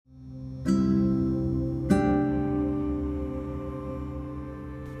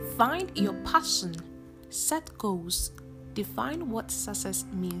Find your passion, set goals, define what success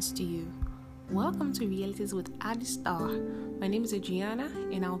means to you. Welcome to Realities with Adi Star. My name is Adriana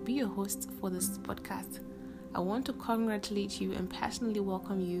and I'll be your host for this podcast. I want to congratulate you and personally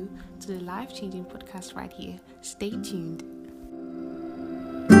welcome you to the life-changing podcast right here. Stay tuned.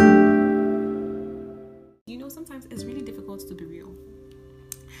 You know, sometimes it's really difficult to be real.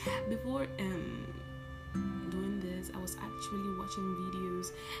 Before doing this, I was actually watching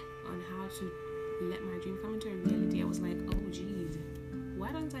videos on how to let my dream come into a reality. I was like, oh geez,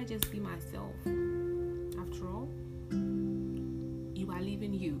 why don't I just be myself? After all, you are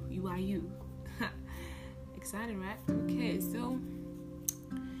living you are you. Exciting, right? Okay, so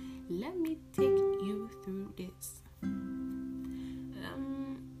let me take you through this.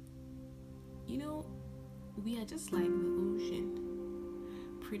 You know, we are just like the ocean,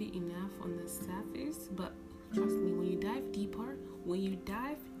 pretty enough on the surface, but trust me, when you dive deeper,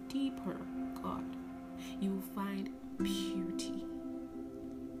 God, you will find beauty.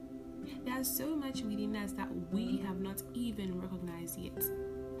 There's so much within us that we have not even recognized yet.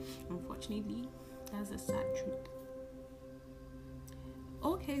 Unfortunately, that's the sad truth.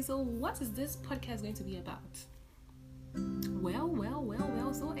 Okay, so what is this podcast going to be about?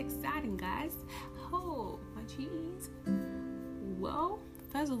 Well, so exciting, guys. Oh, my jeez. Well,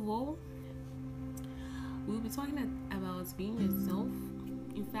 first of all, we'll be talking about being yourself.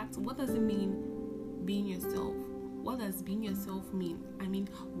 In fact, what does it mean being yourself? What does being yourself mean? I mean,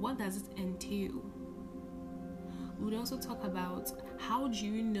 what does it entail? We'll also talk about how do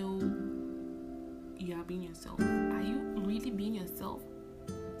you know you are being yourself? Are you really being yourself?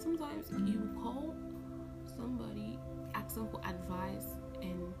 Sometimes you call somebody asking for advice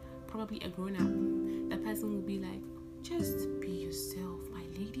and probably a grown-up. That person will be like, just be yourself, my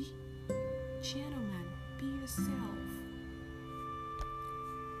lady. Gentleman, be yourself.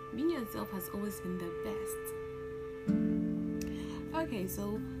 Being yourself has always been the best. Okay,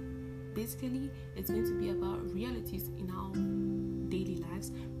 so basically it's going to be about realities in our daily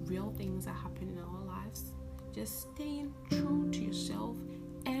lives, real things that happen in our lives. Just staying true to yourself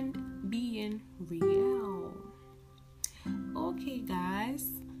and being real. Okay, guys.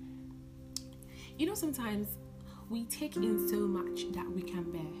 You know, sometimes we take in so much that we can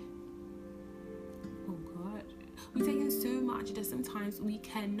bear. Oh God. We take in so much that sometimes we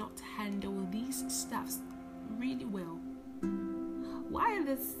cannot handle these stuffs really well. Why is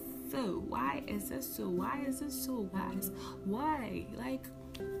this so? Why is this so, guys? Why? Like,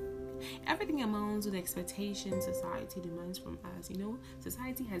 everything amounts to the expectations society demands from us. You know,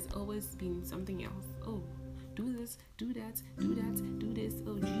 society has always been something else. Oh, do this, do that, do this.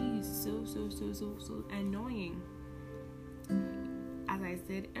 Oh geez, so annoying. As I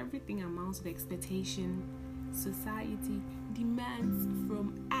said, everything amounts to the expectation society demands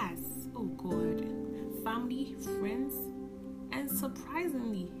from us. Oh God, family, friends, and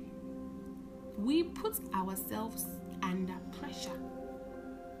surprisingly, we put ourselves under pressure.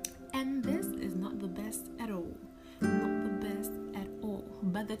 And this is not the best at all. Not the best at all.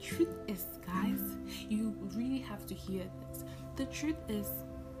 But the truth is, guys, you really have to hear this. The truth is,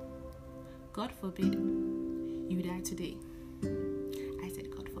 God forbid you die today. I said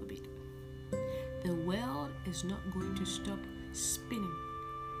God forbid. The world is not going to stop spinning.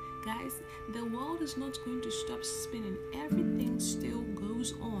 Guys, the world is not going to stop spinning. Everything still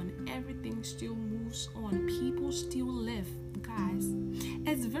goes on. Everything still moves on. People still live. Guys,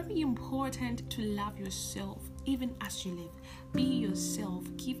 it's very important to love yourself even as you live. Be yourself.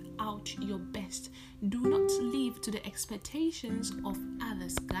 Give out your best. Do not live to the expectations of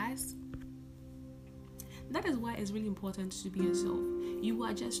others, guys. That is why it's really important to be yourself. You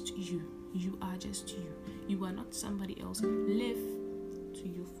are just you. You are just you. You are not somebody else. Live to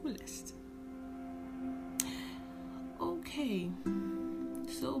your fullest. Okay,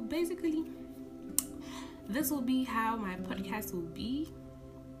 so basically this will be how my podcast will be.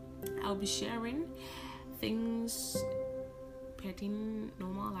 I'll be sharing things pertaining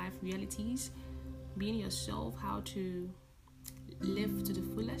normal life realities, being yourself, how to live to the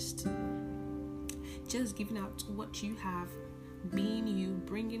fullest, just giving out what you have, being you,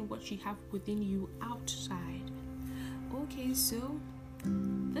 bringing what you have within you outside. Okay, so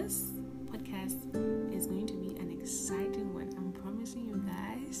this podcast is going to be an exciting one. I'm promising you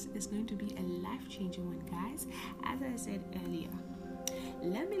guys, it's going to be a life-changing one, guys. As I said earlier,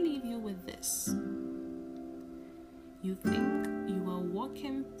 let me leave you with this. You think you are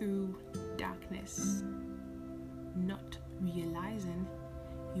walking through darkness, not realizing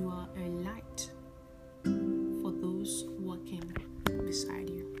you are a light for those walking beside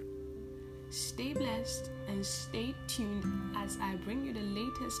you. Stay blessed and stay tuned as I bring you the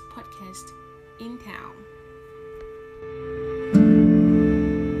latest podcast in town.